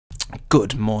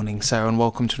Good morning, sir, and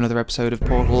welcome to another episode of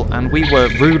Portal. And we were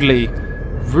rudely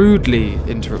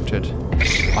interrupted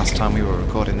last time we were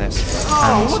recording this.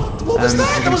 Oh, and, what was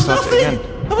that? We're That was start it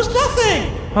nothing! That was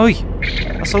nothing!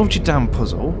 Oi! I solved your damn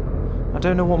puzzle. I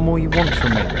don't know what more you want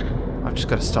from me. I've just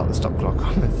got to start the stop clock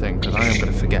on the thing, because I am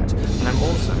going to forget. And I'm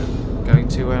also going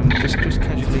to just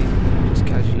casually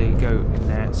go in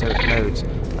there so it loads.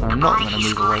 And I'm not going to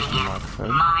move away from the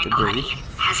microphone to breathe.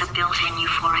 Has a built-in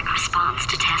euphoric response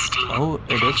to testing. Oh,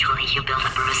 it is. Eventually you build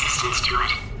up a resistance to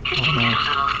it. It can get a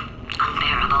little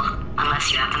unbearable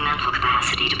unless you have the mental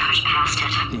capacity to push past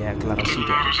it. Yeah, glad I see Didn't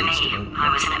matter to me.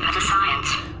 I was in it for the science.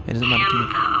 It doesn't matter to me.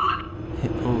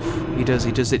 Though. Oof, he does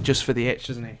it just for the itch,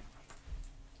 doesn't he?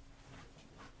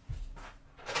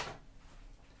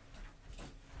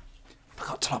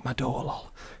 Forgot to lock my door,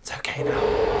 lol. It's okay now.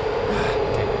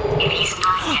 If he's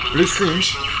not getting Blue the screen.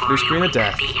 solution euphoria, Blue screen of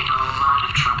death. be in a lot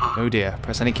of trouble. Oh dear,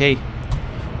 press any key.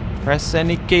 Press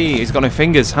any key. He's got no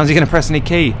fingers. How's he going to press any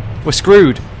key? We're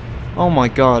screwed. Oh my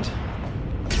god.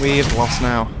 We have lost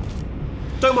now.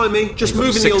 Don't mind me, just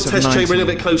moving the old test chamber a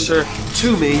little bit closer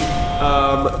to me.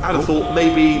 Had a thought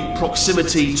maybe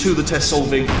proximity to the test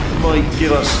solving might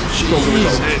give us stronger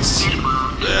results.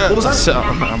 What was that?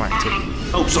 I'm active.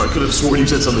 Oh, sorry, could have sworn you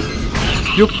said something.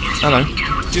 Yup. Hello.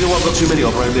 Do you know what I've got too many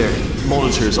of around there?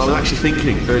 Monitors. I was actually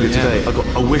thinking earlier today,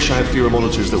 I wish I had fewer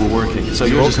monitors that were working. So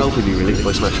you're just helping me really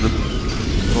by smashing them.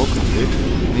 Welcome, dude.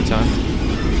 Anytime.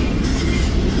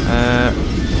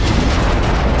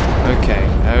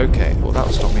 Okay. Well,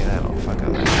 that'll stop me there. Oh, fuck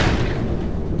out there.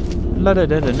 La da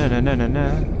da da na na na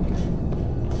na.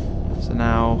 So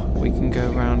now we can go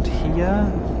around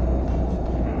here.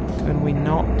 Can we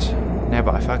not? No,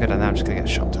 but if I go down there, I'm just gonna get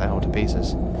shot to hell to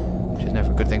pieces, which is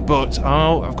never a good thing. But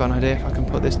oh, I've got an idea. If I can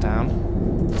put this down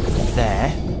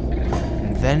there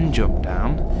and then jump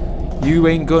down, you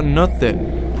ain't got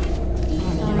nothing.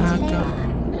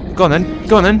 Go on then.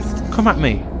 Go on then. Come at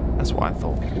me. That's what I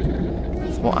thought.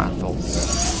 That's what I thought.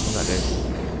 What did I do?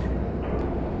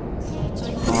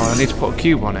 Oh, I need to put a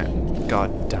cube on it.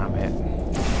 God damn it.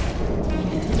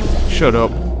 Shut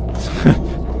up.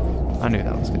 I knew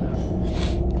that was gonna happen.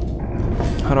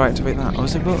 How do I activate that? Oh,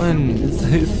 it's a button.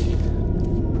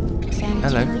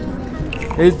 Hello.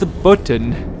 Here's the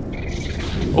button.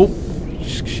 Oh,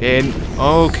 shit.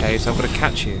 Okay, so I've got to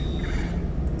catch you.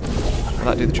 Will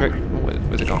that do the trick? Oh,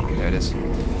 where's it gone? There it is.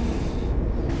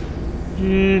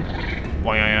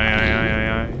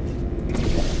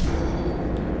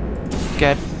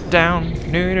 Get down.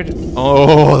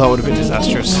 Oh, that would have been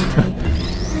disastrous.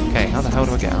 Okay, how the hell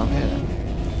do I get out of here then?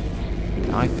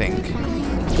 I think.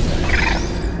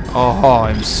 Oh,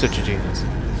 I'm such a genius.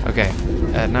 Okay,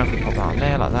 now if we pop that on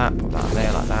there like that, pop that on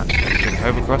there like that, jump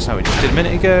over across how we just did a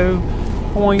minute ago.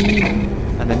 Boing.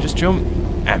 And then just jump.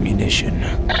 Ammunition.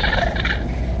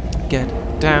 Get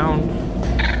down.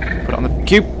 Put it on the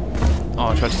cube. Oh,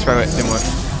 I tried to throw it, it didn't work.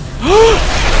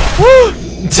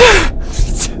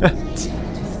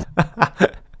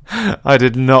 I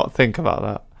did not think about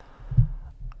that.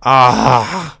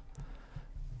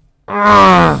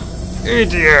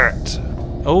 Idiot.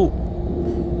 Oh,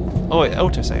 it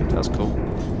auto-saved. That's cool.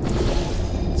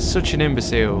 Such an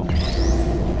imbecile.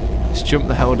 Let's jump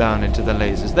the hell down into the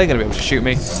lasers. They're going to be able to shoot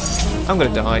me. I'm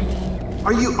going to die.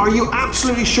 Are you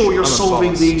absolutely sure you're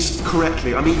solving these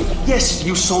correctly? I mean, yes,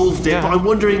 you solved it, but I'm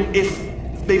wondering if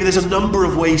maybe there's a number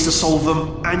of ways to solve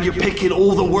them, and you're picking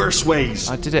all the worst ways.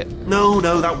 I did it. No,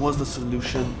 that was the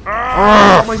solution. What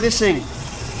am I missing?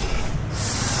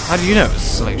 How do you know it's a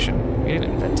solution? You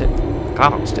didn't invent it.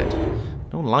 Carlos did.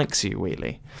 No one likes you,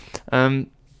 Wheelie.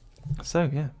 So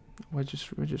yeah, we're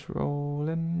just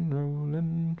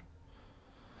rolling.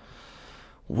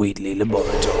 Wheatley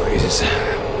Laboratories.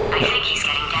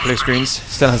 Blue screens.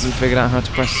 Still hasn't figured out how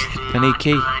to press any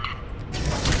key.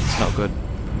 It's not good.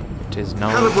 It is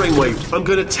not. Have a brainwave. I'm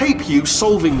going to tape you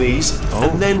solving these,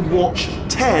 and then watch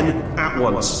 10 at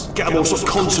once. Get a more sort of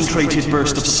concentrated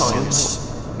burst of science.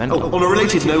 Oh, on a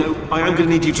related note, I am going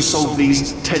to need you to solve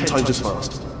these 10 times as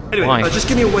fast. Anyway, just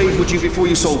give me a wave, would you, before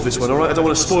you solve this one, alright? I don't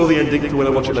want to spoil the ending for when I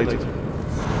watch it later.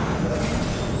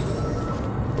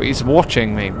 But he's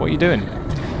watching me. What are you doing?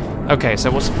 Okay, so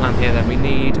what's the plan here then?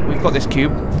 We've got this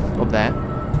cube up there.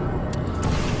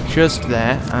 Just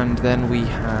there, and then we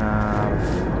have...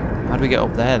 How do we get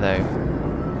up there, though?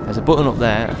 There's a button up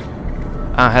there.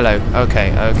 Ah, hello.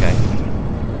 Okay.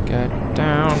 Get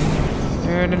down.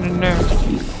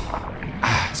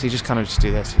 So you just kind of just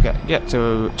do this. You get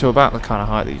to about the kind of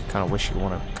height that you kind of wish you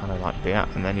want to kind of like be at,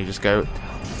 and then you just go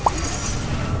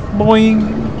boing.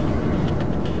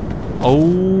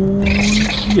 Oh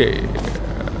yeah.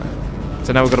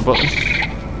 So now we've got a button.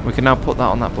 We can now put that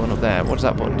on that button up there. What does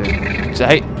that button do?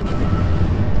 Say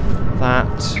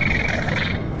that.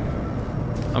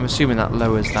 I'm assuming that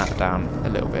lowers that down a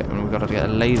little bit, and we've got to get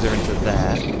a laser into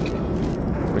there,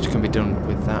 which can be done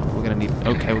with that. We're gonna need.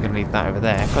 Okay, we're gonna need that over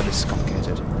there. God, this is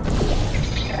complicated.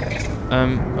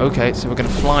 Okay, so we're gonna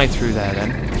fly through there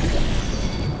then.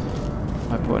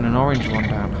 By putting an orange one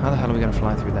down. How the hell are we gonna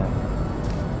fly through there?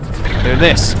 By doing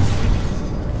this.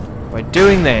 By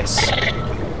doing this.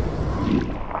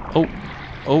 Oh,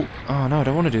 oh no, I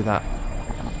don't want to do that.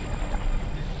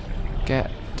 Get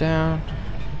down.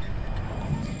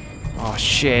 Oh,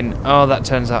 shin. Oh, that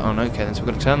turns that on. Okay, then so we're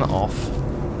going to turn that off.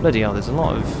 Bloody hell, there's a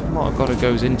lot of God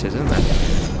goes into it, isn't there?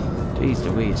 Jeez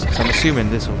Louise. So I'm assuming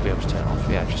this will be able to turn off.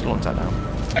 Yeah, just launch that down.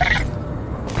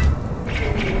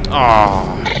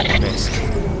 Oh, missed.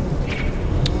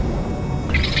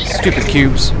 Stupid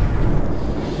cubes.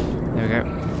 There we go.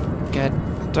 Get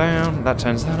down. That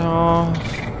turns that off.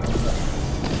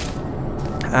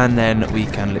 And then we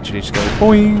can literally just go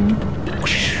boing.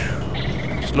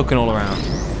 Just looking all around.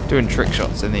 Doing trick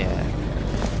shots in the air.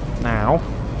 Now,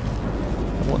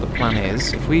 what the plan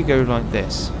is, if we go like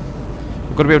this,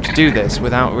 we've got to be able to do this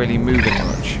without really moving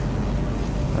much.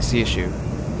 That's the issue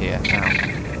here now.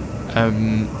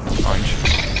 Orange.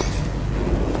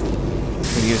 I'm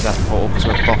going to use that portal because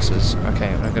we're bosses. Okay,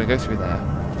 I'm going to go through there.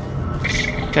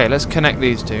 Okay, let's connect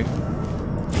these two.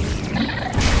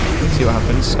 See what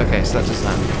happens. Okay, so that does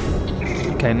that.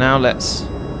 Okay, now let's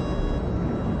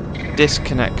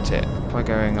disconnect it by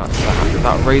going like that.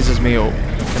 That raises me up.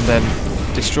 I can then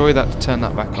destroy that to turn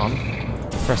that back on.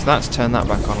 Press that to turn that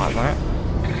back on like that.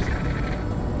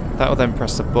 That will then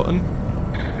press the button.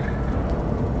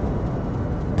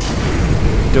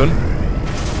 Done.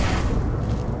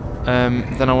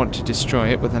 Then I want to destroy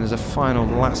it, but then as a final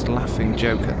last laughing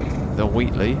joke at the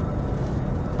Wheatley,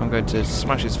 I'm going to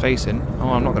smash his face in. Oh,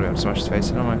 I'm not going to be able to smash his face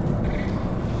in, am I?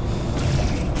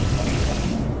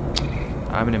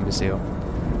 I'm an imbecile.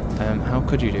 How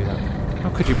could you do that? How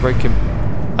could you break him?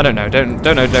 I don't know. Don't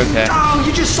care. Oh,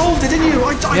 you just solved it, didn't you?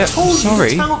 I told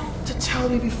sorry. you to tell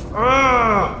me before.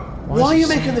 Why are you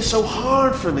making this so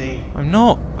hard for me? I'm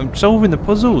not. I'm solving the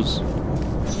puzzles.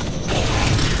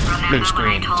 Blue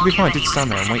screen. To be fair, I did stand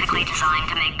there and wait for you. Designed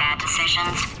to make bad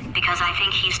decisions, because I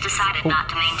think he's decided not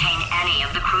to maintain any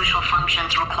of the crucial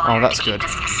functions required to keep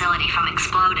this facility from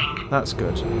exploding. That's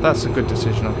good. That's a good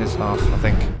decision on his half, I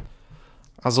think.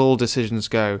 As all decisions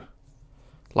go.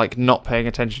 Like not paying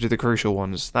attention to the crucial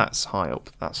ones. That's high up.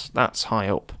 That's high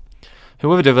up.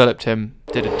 Whoever developed him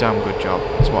did a damn good job,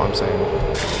 is what I'm saying.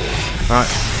 Right.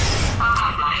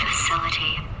 Oh, my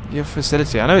facility. Your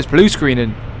facility. I know it's blue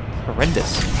screening.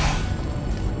 Horrendous.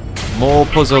 More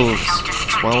puzzles.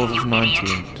 12 of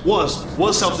 19. Was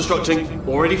self-destructing,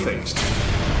 already fixed.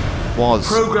 Was.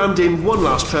 Programmed in one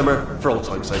last tremor for old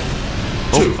time's sake.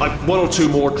 Two, like one or two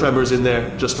more tremors in there,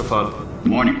 just for fun.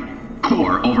 Warning.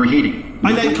 Core overheating.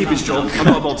 I let him keep his job. I'm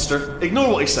not a monster. Ignore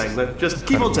what he's saying then. Just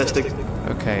keep on testing.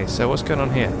 Okay, so what's going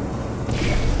on here?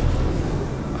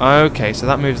 Okay, so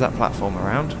that moves that platform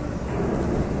around.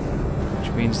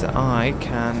 Which means that I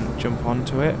can jump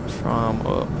onto it from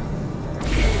up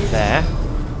there.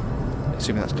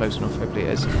 Assuming that's close enough, hopefully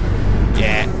it is.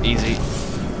 Yeah, easy.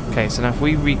 Okay, so now if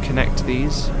we reconnect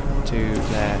these to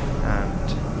there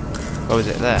and... what was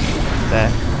it? There.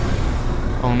 There.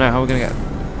 Oh no, how are we going to get...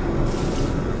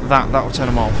 that will turn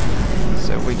them off.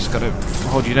 So we just got to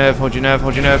hold your nerve, hold your nerve,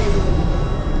 hold your nerve.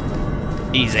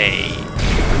 Easy.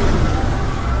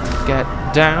 Get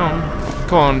down.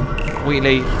 Come on,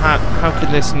 Wheatley. How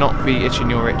can this not be itching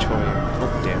your itch for you? Oh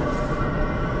dear.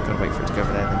 Gotta wait for it to go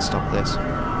over there, then stop this.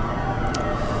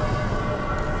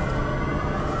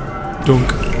 Dunk.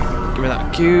 Give me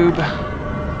that cube.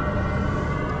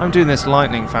 I'm doing this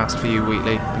lightning fast for you,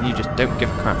 Wheatley, and you just don't give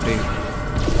a crap, do you?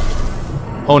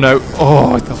 Oh no!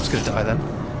 Oh, I thought I was going to die then.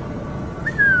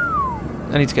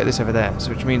 I need to get this over there, so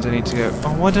which means I need to go...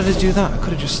 oh, why did I do that? I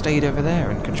could have just stayed over there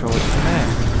and controlled it from there.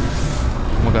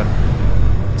 Oh my god.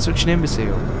 Such an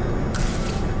imbecile.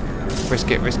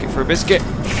 Risk it for a biscuit.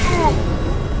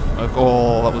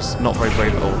 Oh, that was not very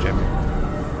brave at all, Jim.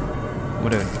 What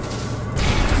we're doing.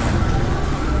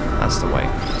 That's the way.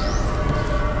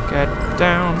 Get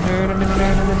down.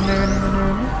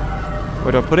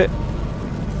 Where do I put it?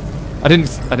 I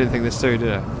didn't think this through,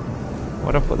 did I?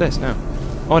 Why do I put this now?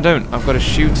 Oh, I don't. I've got to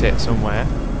shoot it somewhere.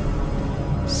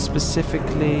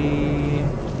 Specifically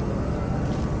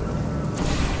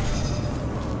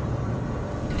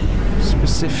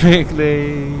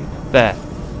there.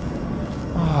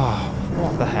 Oh,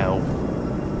 what the hell?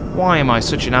 Why am I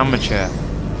such an amateur?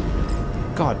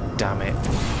 God damn it.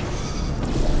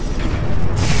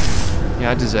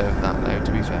 Yeah, I deserve that though,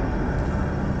 to be fair.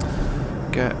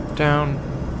 Get down.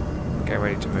 Get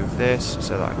ready to move this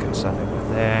so that I can stand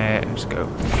over there and just go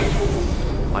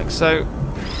like so.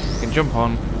 You can jump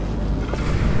on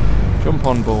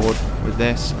board with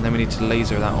this, and then we need to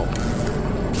laser that up.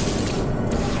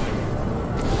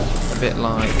 A bit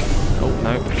like, oh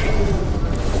no.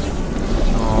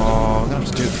 Oh, I'm gonna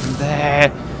have to do it from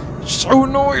there. It's so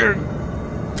annoying.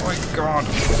 Oh my god.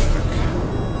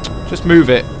 Just move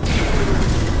it.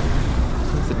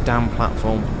 Move the damn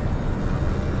platform.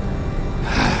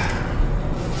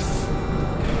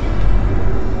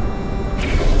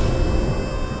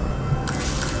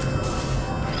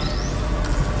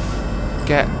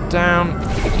 Get down,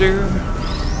 dude.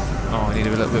 Oh, I need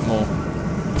a little bit more.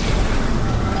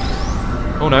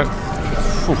 Oh no.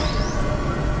 Whew.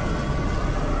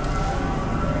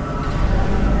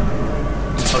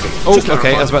 Oh,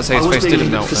 okay, I was about to say his face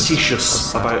didn't melt.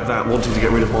 Facetious about that, wanting to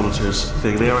get rid of monitors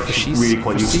thing. They are actually really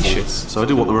quite useful. So I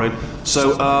do want them around.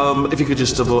 So, if you could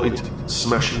just avoid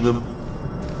smashing them.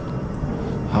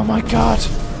 Oh my god.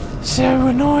 So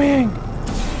annoying.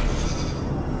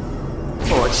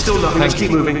 Alright, still nothing, let's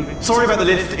keep moving. Sorry about the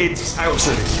lift, it's out of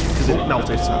service. Because it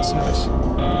melted. It's out of service.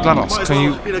 GLaDOS, can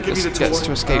you get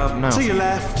to escape from now? To your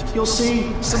left, you'll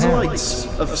see some lights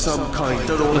of some kind.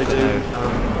 Don't know what they do.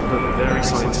 But very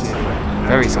sciencey.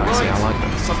 Very sciencey, I like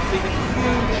them. Something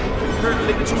huge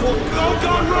hurtling towards. Oh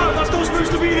god, run! That's not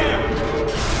supposed to be there!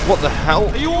 What the hell?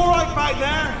 Are you alright back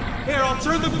there? Here, I'll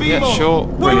turn the beam on. Yeah, sure.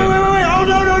 Wait! Oh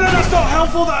no, that's not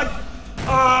helpful!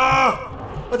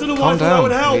 I don't know why that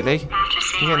would help. Really?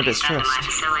 You're getting a bit stressed.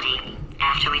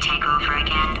 After we take over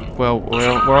again. Well,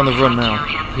 we're on the run now.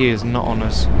 He is not on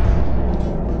us.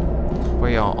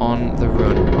 We are on the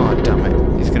run. Oh, damn it.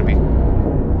 He's going to be...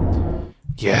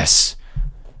 Yes.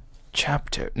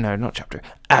 No, not chapter.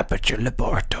 Aperture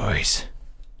Laboratories.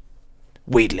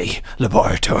 Wheatley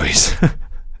Laboratories.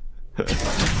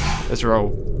 Let's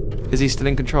roll. Is he still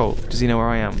in control? Does he know where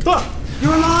I am? Ah,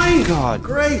 you're alive! God.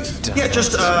 Great. Yeah,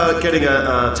 just getting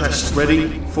a test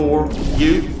ready for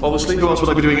you, obviously. Who else would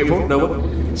I be doing it for? No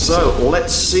one. So,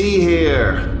 let's see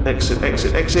here. Exit,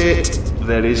 exit, exit.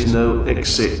 There is no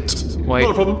exit. Wait.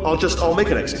 Not a problem. I'll make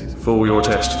an exit for your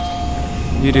test.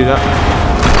 You do that.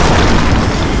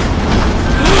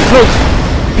 Look!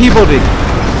 Peabody!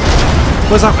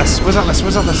 Where's Atlas? Where's Atlas?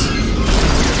 Where's Atlas?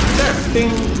 There. Ding.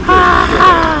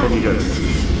 There you go.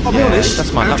 I'll be honest,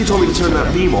 that's my after you told me to turn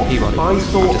that beam off, Peabody. I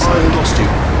thought I had lost you.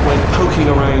 When poking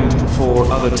around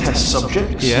for other test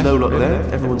subjects, no luck there.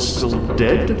 Everyone's still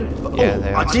dead. Yeah,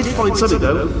 they are. I did find something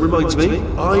though, reminds me.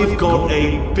 I've got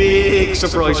a big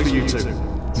surprise for you two.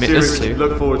 Seriously,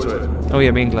 look forward to it. Oh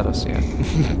yeah, me and GLaDOS, yeah.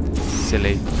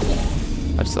 Silly.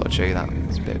 I just thought I'd show you that.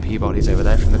 There's a bit of Peabody's over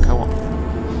there from the co-op.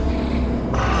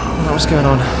 What's going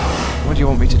on? What do you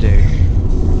want me to do?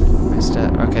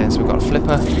 Okay, so we've got a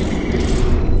flipper.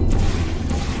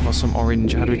 Got some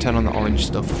orange. How do we turn on the orange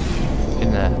stuff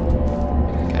in there?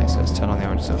 Okay, so let's turn on the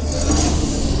orange stuff.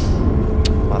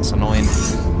 Well, that's annoying.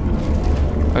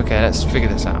 Okay, let's figure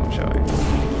this out, shall we?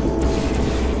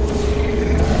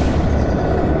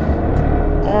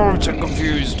 Oh, I'm so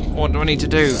confused. What do I need to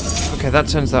do? Okay, that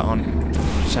turns that on.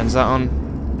 Turns that on.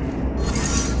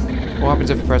 What happens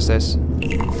if I press this?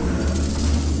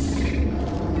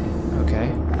 Okay.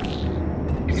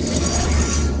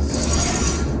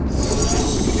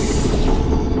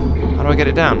 How do I get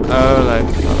it down? Oh, like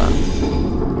that.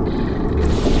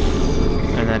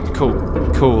 And then, cool.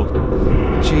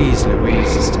 Jeez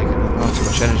Louise, it's taking far too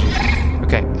much energy.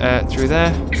 Okay, through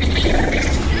there.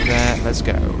 There, let's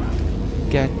go.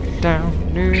 Get down.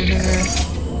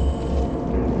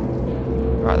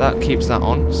 Right, that keeps that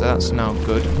on, so that's now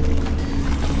good.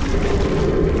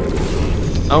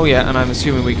 Oh yeah, and I'm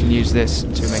assuming we can use this to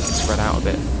make it spread out a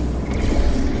bit.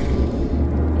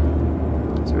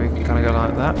 So we can kind of go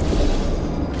like that.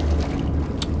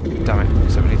 Damn it,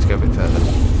 so we need to go a bit further.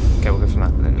 Okay, we'll go from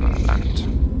that and then like that.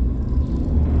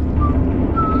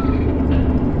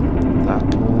 That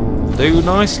will do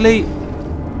nicely.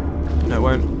 No, it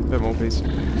won't. A bit more, please.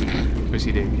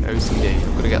 OCD.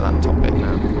 I've got to get that top bit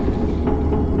now.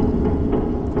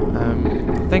 I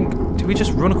think... Do we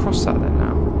just run across that then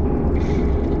now?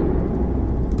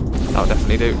 That'll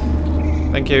definitely do.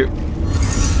 Thank you.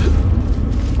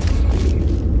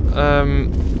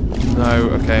 No,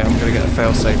 okay, I'm gonna get a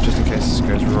failsafe just in case this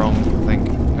goes wrong, I think.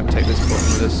 I'm gonna take this button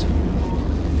with us.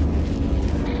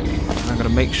 I'm gonna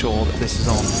make sure that this is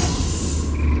on.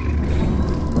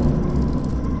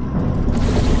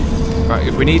 Right,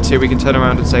 if we need to, we can turn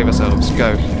around and save ourselves.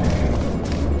 Go.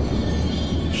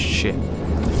 Shit.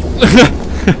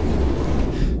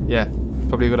 Yeah,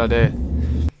 probably a good idea.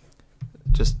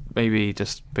 maybe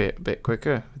just a bit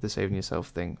quicker with the saving yourself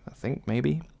thing. I think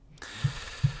maybe.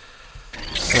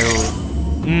 So,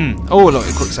 oh look,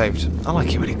 it quick saved. I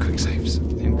like it when it quick saves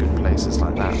in good places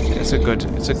like that. It's a good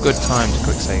time to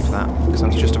quick save that because I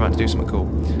was just about to do something cool.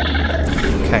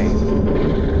 Okay.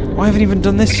 I haven't even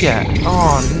done this yet.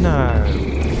 Oh no.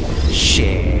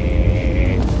 Shit.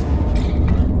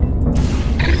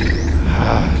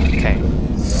 Okay.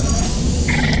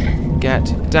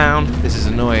 Get down. This is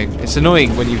annoying. It's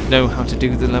annoying when you know how to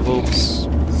do the levels.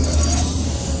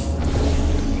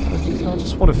 I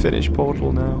just want to finish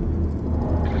Portal now.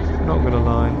 I'm not gonna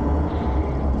lie.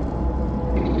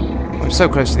 I'm so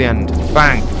close to the end.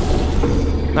 Bang!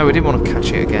 No, we didn't want to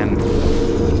catch it again.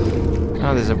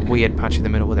 Oh, there's a weird patch in the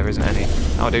middle where there isn't any.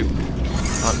 That'll do.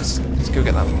 Right, let's go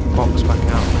get that box back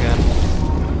out again.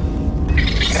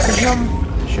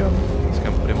 Shum! Let's go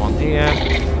and put him on here.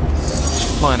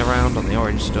 Just flying around on the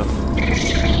orange stuff.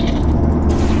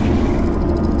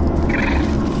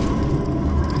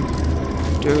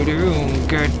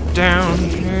 Get down.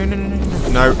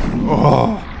 No.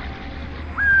 Oh.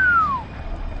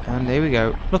 And there we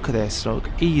go. Look at this. Look,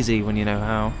 easy when you know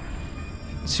how.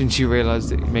 As soon as you realise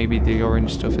that maybe the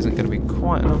orange stuff isn't going to be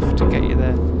quite enough to get you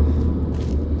there.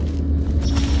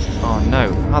 Oh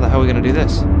no. How the hell are we going to do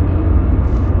this?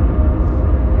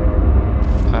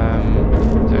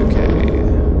 Okay.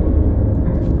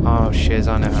 Oh shiz,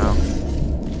 I know how.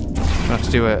 We'll have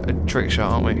to do a trick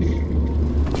shot, aren't we?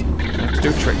 Let's do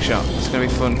a trick shot. It's going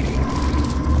to be fun.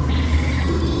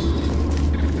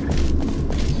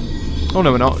 Oh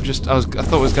no, we're not. Just I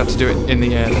thought we was going to do it in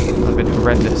the air. That would have been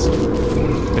horrendous.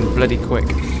 Been bloody quick.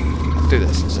 Let's do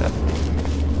this instead.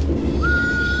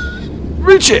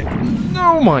 Reach it!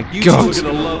 Oh my god! You two are going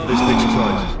to love this big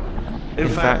surprise. In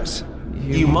fact,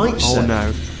 you might say oh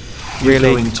no. You're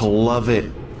Really? going to love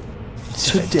it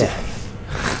to death.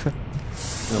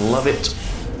 You'll love it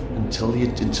until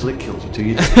it kills you till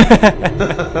you death.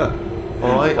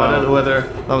 Alright, wow. I don't know whether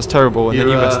that was terrible and then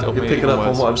you messed it up. You're picking up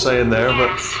on what I'm saying there,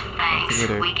 but thanks.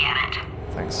 We get it.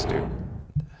 Thanks, Stu.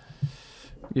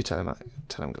 You tell him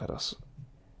GLaDOS.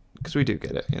 Because we do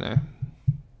get it, you know.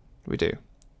 We do.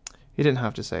 He didn't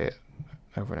have to say it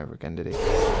over and over again, did he?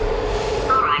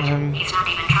 Alright, he's not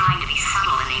even trying to be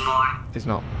subtle anymore. He's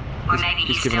not. Or maybe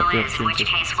he still is, in which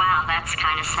case, wow, that's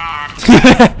kind of sad.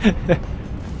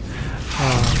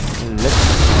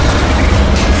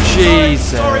 Jesus.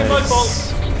 Sorry, my fault.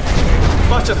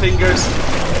 Butterfingers.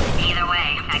 Either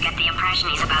way, I get the impression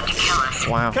he's about to kill us.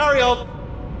 Wow. Carry on.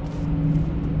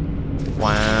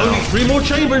 Wow. Only 3 more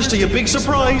chambers to your big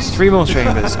surprise. 3 more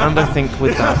chambers, and I think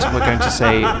with that we're going to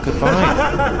say goodbye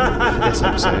for this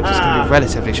episode. It's going to be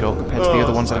relatively short compared to the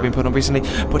other ones that have been put on recently,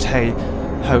 but hey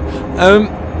ho.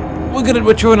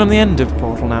 We're drawing on the end of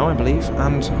Portal now, I believe,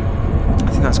 and I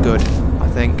think that's good. I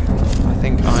think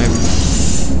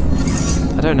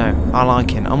I don't know.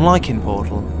 I'm liking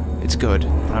Portal. It's good.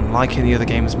 But I'm liking the other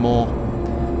games more.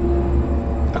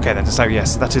 Okay then, so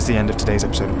yes, that is the end of today's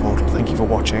episode of Portal. Thank you for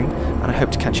watching, and I hope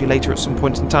to catch you later at some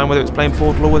point in time, whether it's playing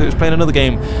Portal or whether it's playing another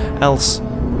game else.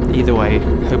 Either way,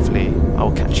 hopefully,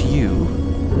 I'll catch you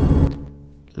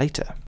later.